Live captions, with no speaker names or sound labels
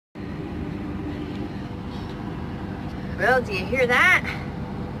Well, do you hear that?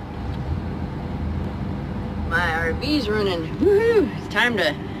 My RV's running. Woohoo! It's time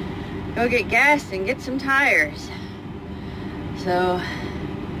to go get gas and get some tires. So,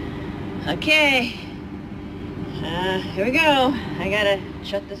 okay. Here we go. I gotta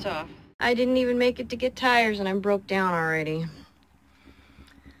shut this off. I didn't even make it to get tires and I'm broke down already.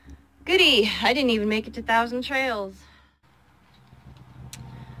 Goody! I didn't even make it to Thousand Trails.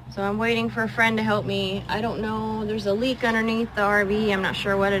 So I'm waiting for a friend to help me. I don't know. There's a leak underneath the RV. I'm not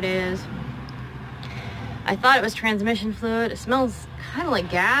sure what it is. I thought it was transmission fluid. It smells kind of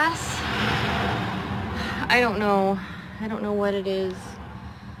like gas. I don't know. I don't know what it is.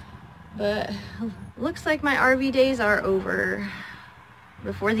 But looks like my RV days are over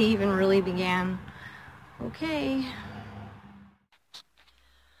before they even really began. Okay.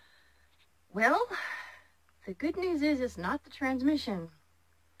 Well, the good news is it's not the transmission.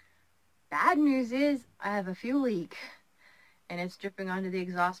 Bad news is I have a fuel leak and it's dripping onto the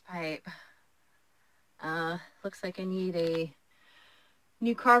exhaust pipe. Looks like I need a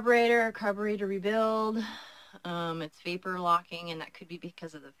new carburetor rebuild. It's vapor locking and that could be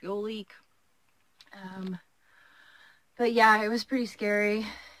because of the fuel leak. But yeah, it was pretty scary.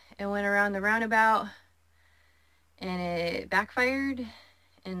 It went around the roundabout and it backfired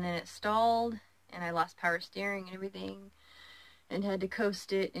and then it stalled and I lost power steering and everything. And had to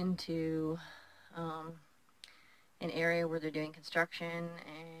coast it into an area where they're doing construction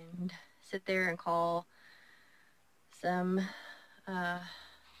and sit there and call some, I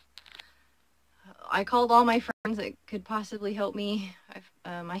called all my friends that could possibly help me.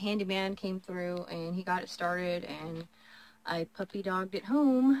 My handyman came through and he got it started and I puppy dogged it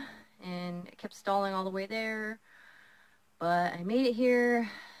home and it kept stalling all the way there. But I made it here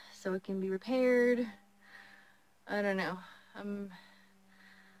so it can be repaired. I don't know. I'm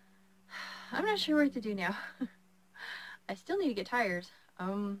not sure what to do now. I still need to get tires.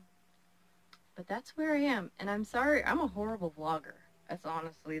 But that's where I am. And I'm sorry, I'm a horrible vlogger. That's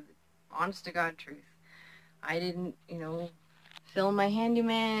honestly the honest to God truth. I didn't, film my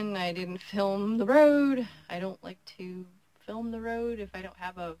handyman. I didn't film the road. I don't like to film the road if I don't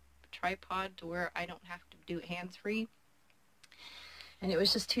have a tripod to where I don't have to do it hands-free. And it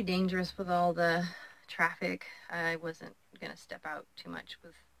was just too dangerous with all the traffic. I wasn't gonna step out too much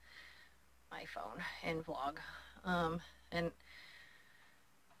with my phone and vlog. And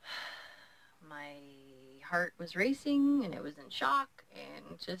my heart was racing and it was in shock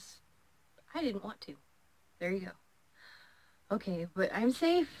and just, I didn't want to. There you go. Okay, but I'm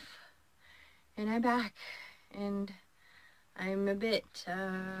safe and I'm back and I'm a bit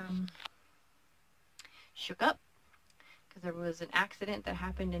shook up because there was an accident that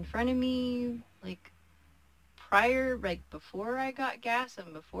happened in front of me before I got gas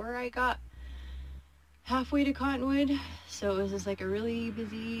and before I got halfway to Cottonwood. So it was just a really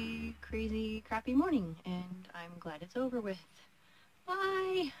busy, crazy, crappy morning and I'm glad it's over with.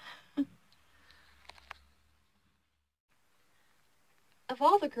 Bye! Of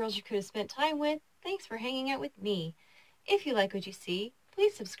all the girls you could have spent time with, thanks for hanging out with me. If you like what you see,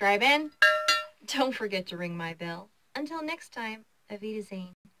 please subscribe and don't forget to ring my bell. Until next time, Avita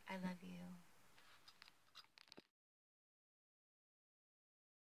Zane, I love you.